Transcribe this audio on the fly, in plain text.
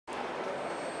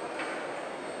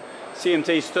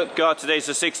CMT Stuttgart. Today's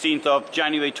the 16th of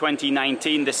January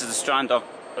 2019. This is the strand of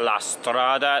La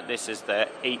Strada. This is the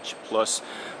H Plus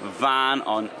van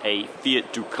on a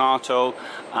Fiat Ducato.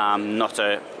 I'm not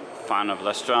a fan of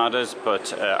La Stradas,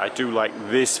 but I do like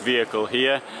this vehicle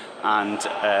here. And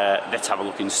let's have a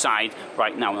look inside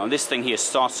right now. Now this thing here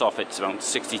starts off, it's around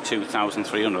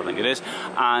 62,300 I think it is,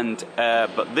 and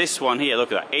but this one here,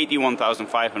 look at that,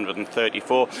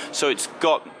 81,534. So it's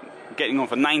got getting on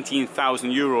for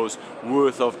 19,000 euros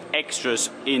worth of extras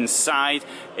inside.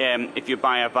 If you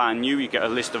buy a van new, you get a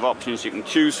list of options you can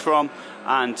choose from,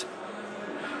 and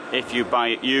if you buy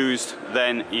it used,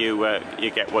 then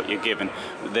you get what you're given.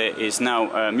 There is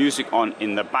now music on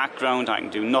in the background. I can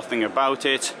do nothing about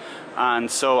it,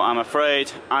 and so I'm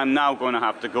afraid I'm now going to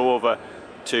have to go over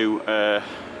to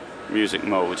music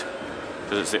mode,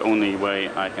 because it's the only way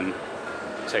I can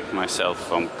protect myself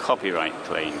from copyright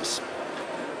claims.